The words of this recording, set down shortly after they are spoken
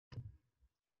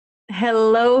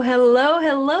Hello, hello,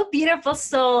 hello, beautiful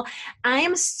soul. I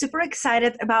am super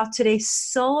excited about today's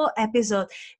solo episode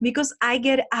because I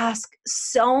get asked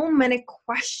so many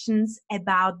questions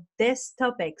about this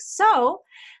topic. So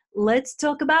let's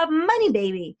talk about money,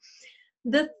 baby.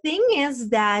 The thing is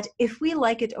that if we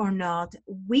like it or not,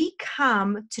 we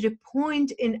come to the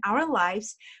point in our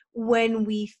lives when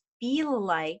we feel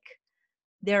like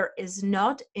there is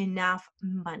not enough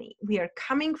money. We are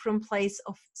coming from a place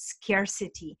of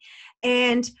scarcity.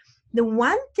 And the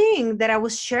one thing that I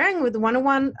was sharing with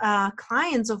one-on-one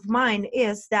clients of mine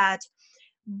is that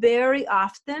very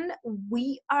often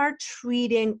we are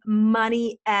treating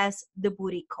money as the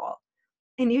booty call.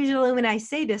 And usually when I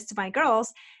say this to my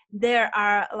girls, they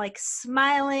are like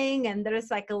smiling and there's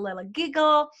like a little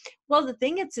giggle. Well, the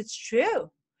thing is, it's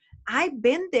true. I've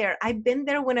been there. I've been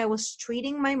there when I was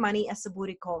treating my money as a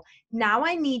booty call. Now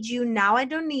I need you. Now I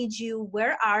don't need you.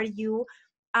 Where are you?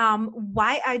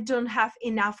 Why I don't have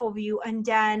enough of you? And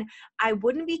then I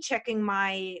wouldn't be checking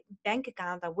my bank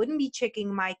account. I wouldn't be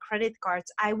checking my credit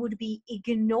cards. I would be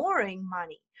ignoring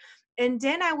money. And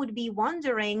then I would be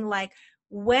wondering like,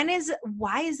 why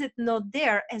is it not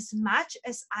there as much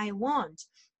as I want?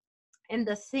 And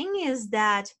the thing is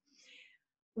that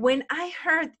when I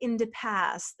heard in the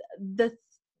past the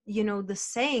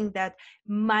saying that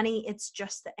money it's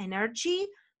just the energy,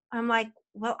 I'm like,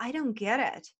 well, I don't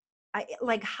get it. I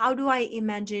like, how do I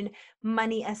imagine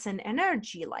money as an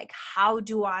energy? Like, how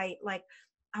do I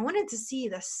wanted to see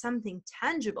it as something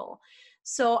tangible.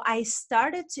 So I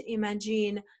started to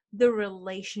imagine the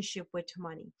relationship with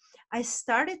money. I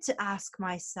started to ask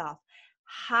myself,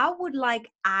 how would like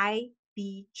I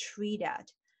be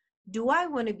treated? Do I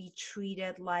want to be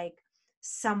treated like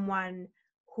someone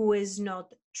who is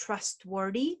not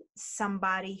trustworthy,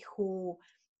 somebody who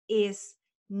is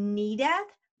needed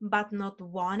but not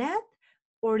wanted,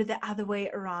 or the other way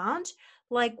around?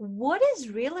 Like, what is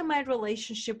really my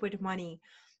relationship with money?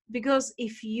 Because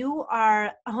if you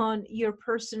are on your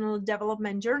personal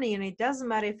development journey, and it doesn't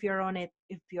matter if you're on it,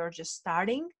 if you're just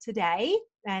starting today,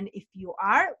 and if you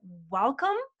are,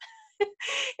 welcome.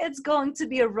 It's going to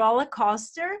be a roller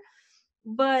coaster,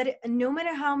 but no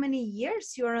matter how many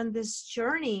years you're on this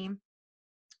journey,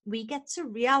 we get to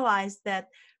realize that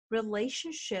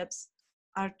relationships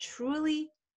are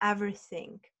truly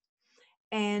everything.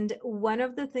 And one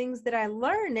of the things that I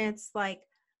learned, it's like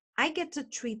I get to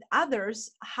treat others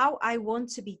how I want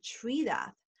to be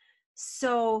treated.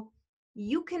 So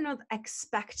you cannot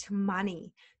expect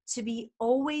money to be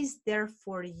always there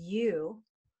for you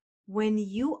when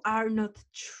you are not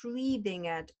treating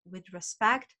it with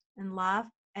respect and love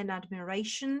and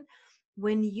admiration,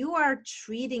 when you are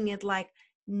treating it like,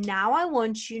 now I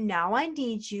want you, now I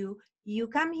need you, you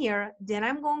come here, then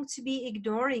I'm going to be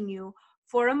ignoring you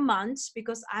for a month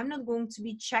because I'm not going to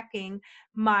be checking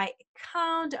my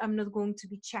account, I'm not going to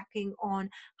be checking on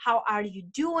how are you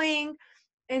doing.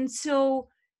 And so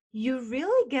you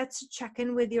really get to check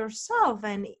in with yourself.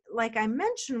 And like I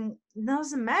mentioned,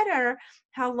 doesn't matter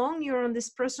how long you're on this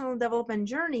personal development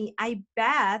journey, I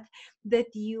bet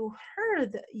that you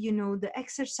heard, the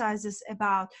exercises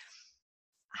about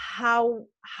how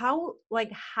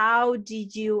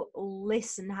did you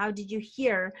listen, how did you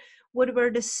hear, what were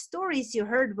the stories you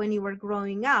heard when you were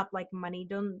growing up, like money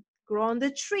don't grow on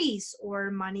the trees,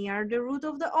 or money are the root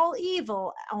of the all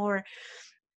evil, or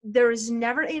there is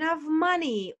never enough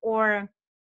money, or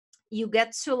you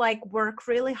get to like work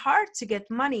really hard to get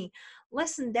money.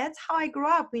 Listen, that's how I grew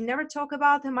up. We never talk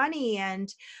about the money.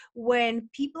 And when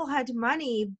people had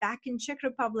money back in Czech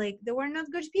Republic, they were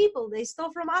not good people. They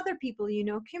stole from other people,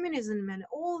 communism and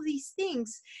all these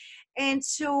things. And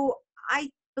so I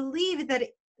believe that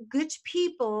good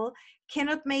people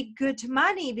cannot make good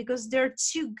money because they're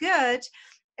too good,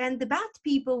 and the bad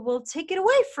people will take it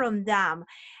away from them.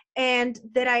 And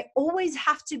that I always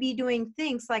have to be doing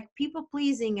things like people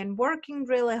pleasing and working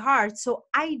really hard so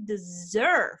I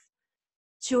deserve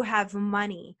to have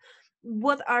money.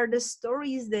 What are the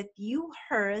stories that you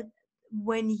heard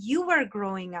when you were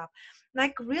growing up?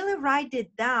 Like, really write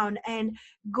it down and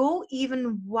go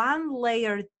even one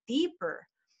layer deeper.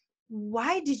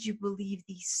 Why did you believe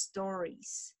these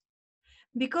stories?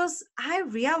 Because I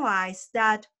realized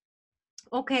that,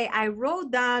 okay, I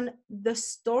wrote down the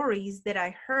stories that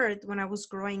I heard when I was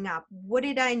growing up. What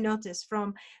did I notice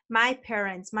from my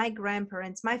parents, my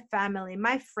grandparents, my family,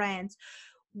 my friends?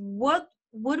 What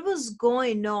was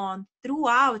going on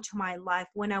throughout my life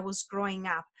when I was growing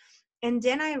up? And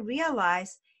then I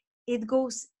realized it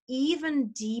goes even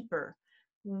deeper.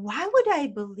 Why would I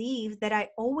believe that I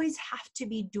always have to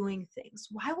be doing things?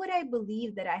 Why would I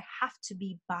believe that I have to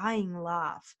be buying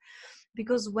love?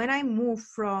 because when I moved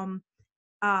from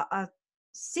a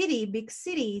city, big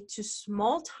city, to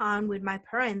small town with my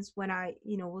parents when I,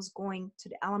 was going to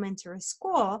the elementary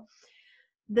school,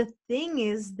 the thing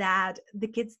is that the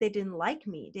kids, they didn't like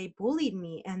me, they bullied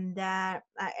me, and that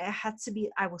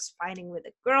I was fighting with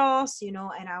the girls, and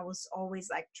I was always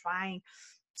like trying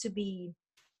to be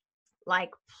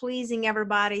like pleasing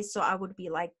everybody. So I would be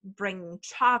like bringing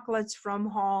chocolates from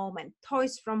home and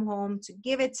toys from home to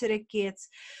give it to the kids.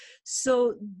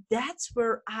 So that's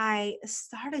where I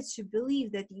started to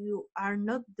believe that you are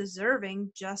not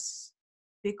deserving just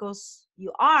because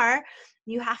you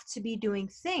have to be doing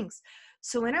things.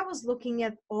 So when I was looking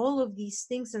at all of these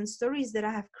things and stories that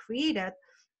I have created,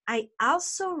 I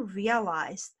also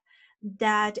realized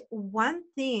that one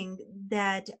thing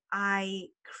that I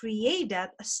created,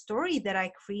 a story that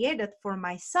I created for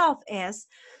myself, is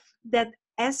that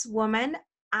as woman,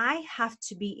 I have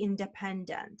to be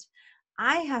independent.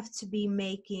 I have to be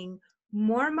making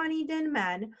more money than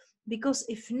men, because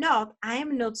if not, I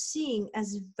am not seen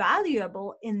as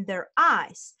valuable in their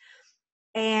eyes.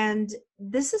 And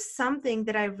this is something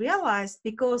that I realized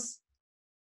because,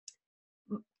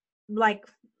 like,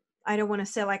 I don't want to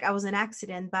say like I was an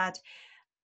accident, but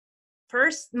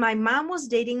first, my mom was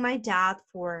dating my dad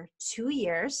for 2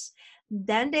 years.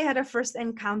 Then they had a first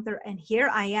encounter, and here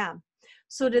I am.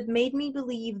 So that made me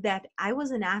believe that I was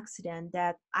an accident,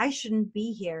 that I shouldn't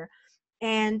be here.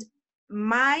 And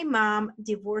my mom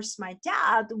divorced my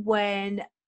dad when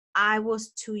I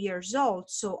was 2 years old.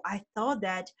 So I thought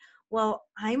that, well,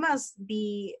 I must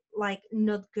be like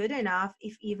not good enough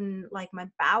if even like my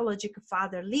biological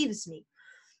father leaves me.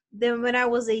 Then when I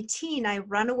was 18, I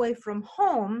ran away from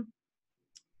home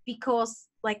because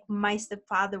like my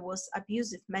stepfather was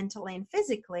abusive mentally and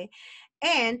physically,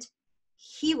 and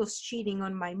he was cheating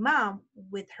on my mom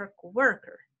with her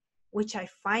coworker, which I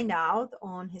find out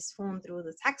on his phone through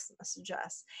the text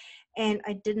messages. And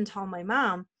I didn't tell my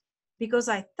mom because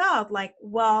I thought like,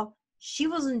 well, she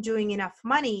wasn't doing enough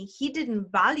money, he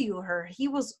didn't value her, he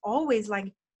was always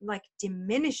like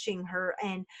diminishing her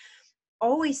and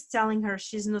always telling her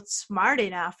she's not smart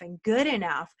enough and good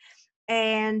enough.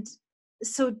 And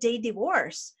so they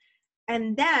divorced.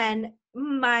 And then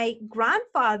my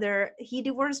grandfather, he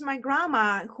divorced my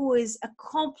grandma, who is a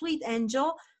complete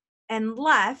angel, and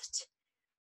left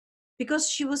because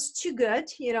she was too good,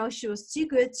 she was too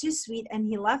good, too sweet, and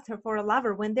he left her for a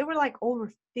lover when they were like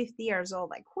over 50 years old.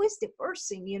 Like, who is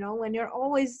divorcing, when you're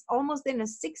always almost in the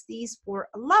 60s for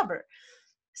a lover?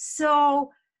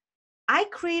 So I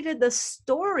created the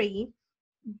story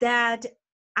that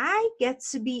I get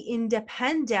to be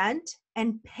independent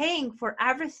and paying for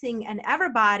everything and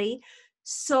everybody,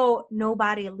 so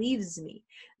nobody leaves me.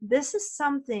 This is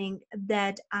something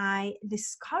that I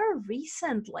discovered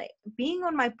recently, being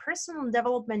on my personal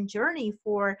development journey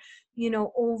for,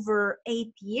 over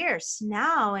 8 years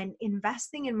now, and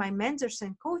investing in my mentors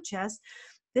and coaches.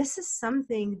 This is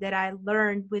something that I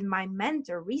learned with my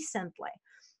mentor recently.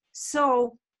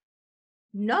 So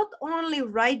not only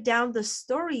write down the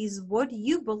stories, what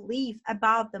you believe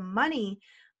about the money,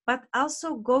 but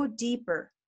also go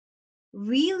deeper.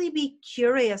 Really be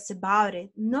curious about it,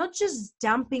 not just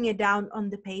dumping it down on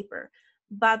the paper,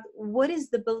 but what is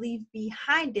the belief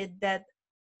behind it that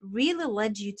really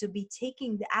led you to be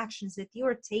taking the actions that you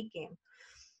are taking,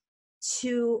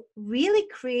 to really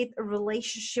create a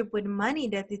relationship with money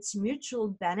that it's mutual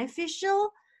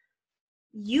beneficial.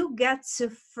 You get to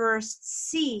first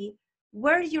see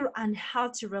where your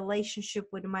unhealthy relationship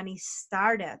with money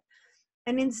started.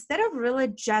 And instead of really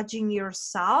judging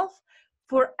yourself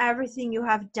for everything you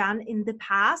have done in the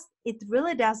past, it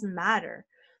really doesn't matter.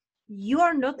 You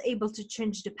are not able to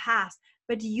change the past,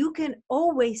 but you can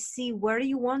always see where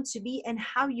you want to be and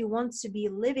how you want to be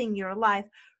living your life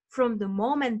from the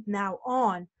moment now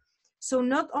on. So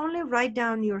not only write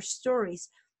down your stories,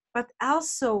 but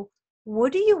also,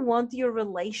 what do you want your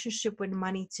relationship with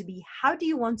money to be? How do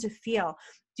you want to feel?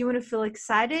 Do you want to feel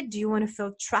excited? Do you want to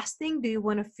feel trusting? Do you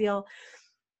want to feel,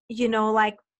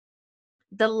 like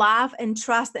the love and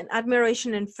trust and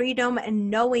admiration and freedom and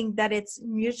knowing that it's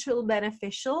mutually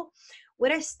beneficial?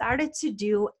 What I started to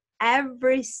do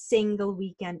every single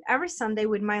weekend, every Sunday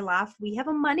with my love, we have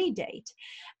a money date.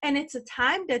 And it's a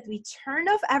time that we turn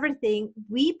off everything.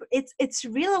 It's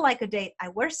really like a date. I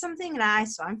wear something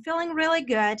nice, so I'm feeling really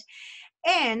good.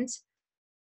 And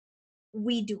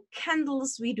we do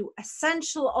candles, we do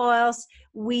essential oils,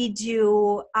 we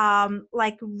do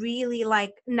like really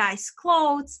like nice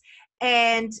clothes,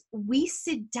 and we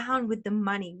sit down with the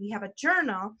money. We have a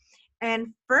journal,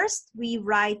 and first we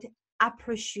write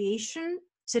appreciation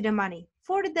to the money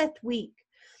for that week.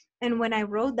 And when I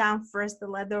wrote down first the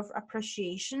letter of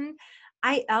appreciation,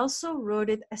 I also wrote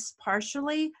it as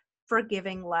partially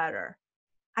forgiving letter.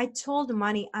 I told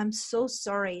Money, I'm so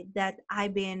sorry that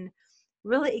I've been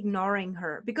really ignoring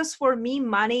her, because for me,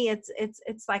 Money, it's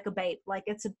like a babe. Like,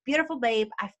 it's a beautiful babe.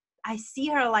 I see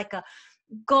her like a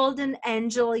golden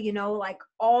angel, like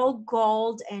all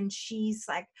gold, and she's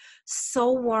like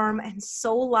so warm and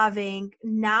so loving.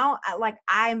 Now, like,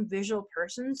 I'm a visual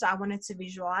person, so I wanted to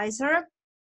visualize her.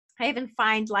 I even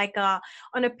find like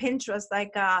on a Pinterest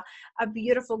like a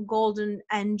beautiful golden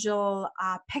angel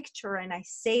picture, and I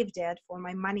saved it for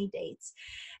my money dates.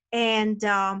 And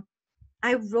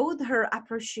I wrote her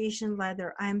appreciation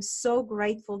letter. I'm so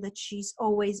grateful that she's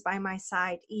always by my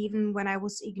side, even when I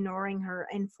was ignoring her,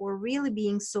 and for really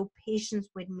being so patient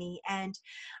with me. And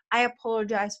I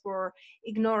apologize for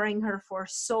ignoring her for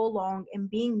so long and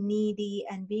being needy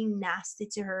and being nasty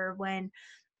to her when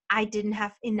I didn't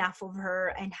have enough of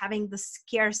her, and having the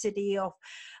scarcity of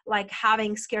like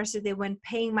having scarcity when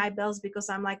paying my bills, because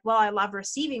I'm like, well, I love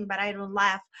receiving, but I don't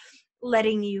love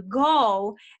letting you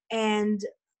go. And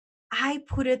I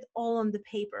put it all on the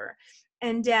paper.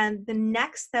 And then the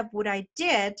next step, what I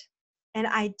did, and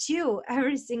I do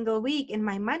every single week in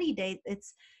my money date,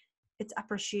 it's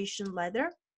appreciation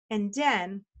letter. And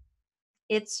then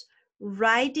it's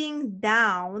writing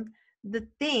down the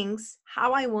things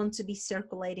how I want to be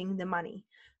circulating the money.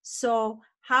 So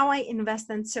how I invest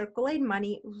and circulate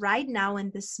money right now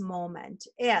in this moment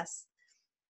is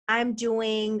I'm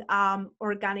doing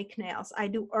organic nails. I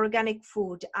do organic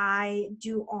food. I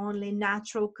do only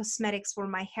natural cosmetics for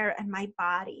my hair and my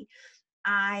body.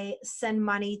 I send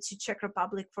money to Czech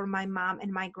Republic for my mom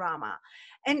and my grandma.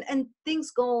 And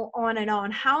things go on and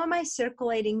on. How am I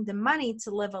circulating the money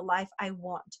to live a life I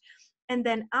want? And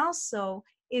then also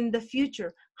in the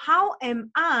future, how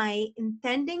am I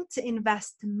intending to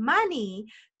invest money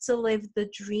to live the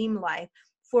dream life?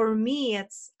 For me,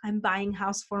 it's I'm buying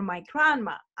house for my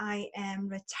grandma. I am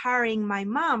retiring my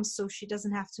mom so she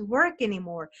doesn't have to work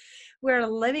anymore. We're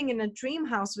living in a dream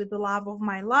house with the love of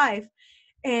my life.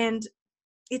 And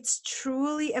it's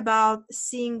truly about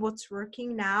seeing what's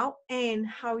working now and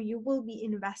how you will be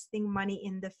investing money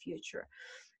in the future.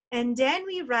 And then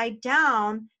we write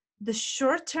down the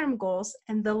short-term goals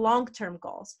and the long-term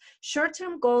goals.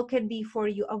 Short-term goal can be for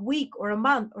you a week or a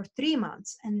month or 3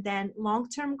 months. And then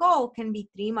long-term goal can be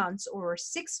 3 months or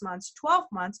 6 months, 12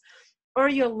 months, or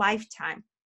your lifetime.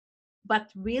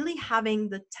 But really having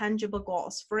the tangible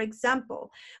goals. For example,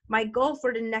 my goal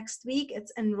for the next week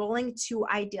is enrolling 2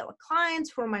 ideal clients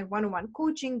for my one-on-one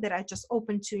coaching that I just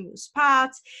opened 2 new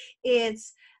spots.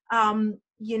 It's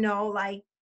like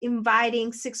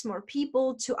inviting 6 more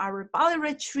people to our Bali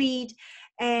retreat,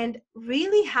 and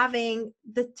really having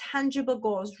the tangible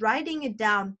goals, writing it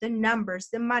down, the numbers,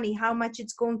 the money, how much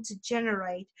it's going to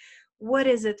generate, what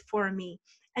is it for me.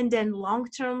 And then long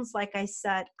terms, like I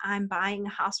said, I'm buying a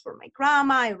house for my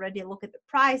grandma. I already look at the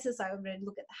prices. I already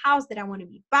look at the house that I want to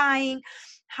be buying.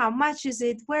 How much is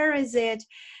it? Where is it?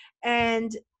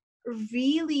 And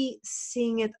really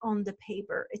seeing it on the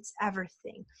paper. It's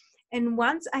everything. And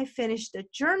once I finish the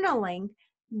journaling,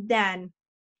 then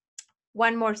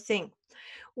one more thing.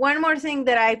 One more thing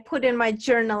that I put in my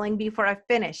journaling before I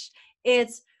finish.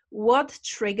 It's what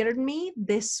triggered me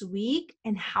this week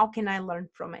and how can I learn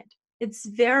from it. It's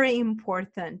very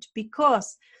important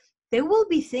because there will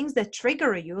be things that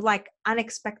trigger you, like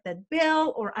unexpected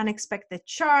bill or unexpected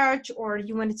charge, or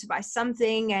you wanted to buy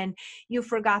something and you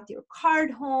forgot your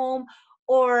card home,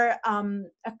 or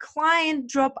a client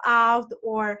drop out,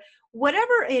 or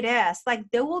whatever it is. Like,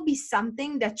 there will be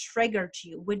something that triggered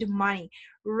you with money.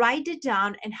 Write it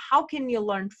down, and how can you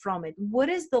learn from it? What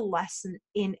is the lesson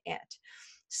in it?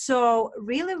 So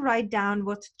really write down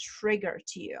what triggered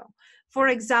you. For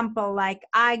example, like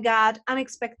I got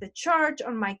unexpected charge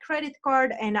on my credit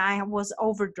card and I was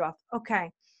overdraft. Okay,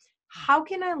 how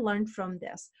can I learn from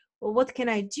this? Well, what can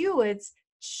I do? It's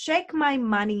check my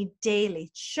money daily.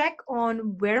 Check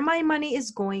on where my money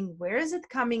is going, where is it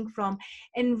coming from,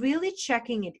 and really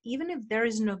checking it. Even if there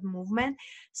is no movement,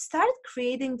 start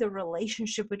creating the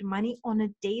relationship with money on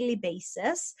a daily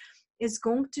basis. Is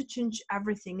going to change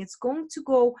everything. It's going to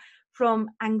go from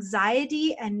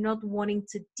anxiety and not wanting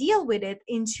to deal with it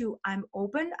into I'm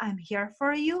open, I'm here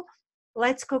for you.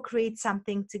 Let's go create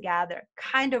something together,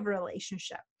 kind of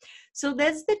relationship. So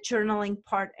that's the journaling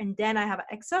part. And then I have an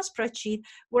Excel spreadsheet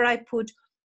where I put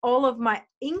all of my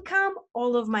income,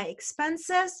 all of my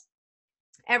expenses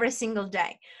every single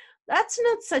day. That's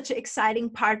not such an exciting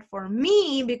part for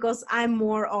me because I'm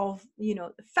more of,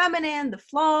 the feminine, the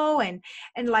flow, and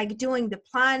like doing the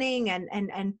planning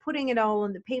and putting it all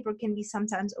on the paper can be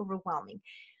sometimes overwhelming.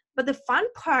 But the fun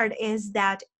part is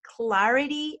that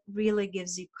clarity really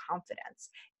gives you confidence.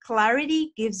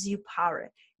 Clarity gives you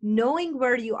power. Knowing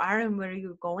where you are and where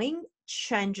you're going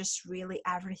changes really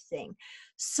everything.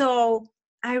 So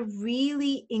I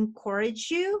really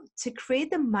encourage you to create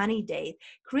the money date.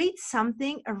 Create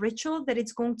something, a ritual that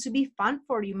it's going to be fun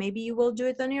for you. Maybe you will do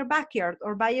it on your backyard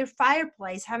or by your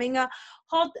fireplace, having a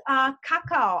hot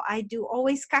cacao. I do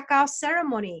always cacao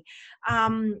ceremony.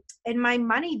 In my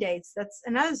money dates, that's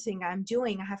another thing I'm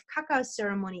doing. I have cacao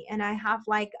ceremony, and I have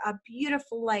like a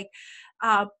beautiful like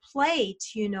plate,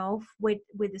 with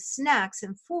the snacks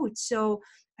and food. So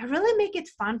I really make it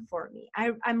fun for me.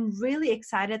 I'm really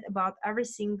excited about every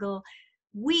single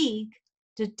week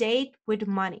the date with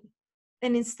money.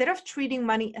 And instead of treating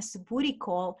money as a booty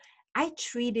call, I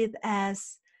treat it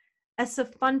as a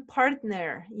fun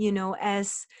partner,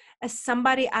 as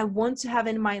somebody I want to have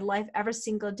in my life every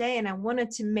single day, and I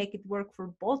wanted to make it work for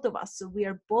both of us, so we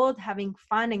are both having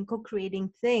fun and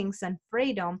co-creating things and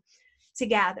freedom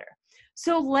together.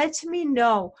 So let me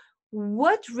know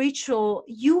what ritual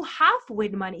you have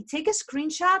with money. Take a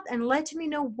screenshot and let me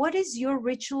know what is your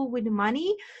ritual with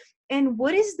money, and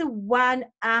what is the one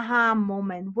aha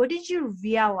moment. What did you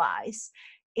realize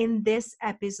in this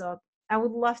episode? I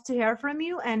would love to hear from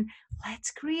you, and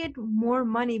let's create more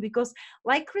money, because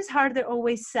like Chris Harder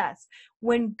always says,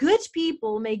 when good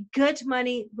people make good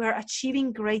money, we're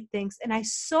achieving great things. And I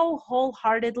so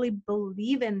wholeheartedly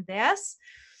believe in this,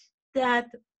 that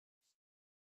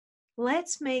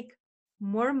let's make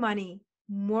more money,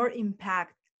 more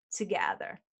impact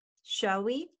together. Shall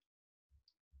we?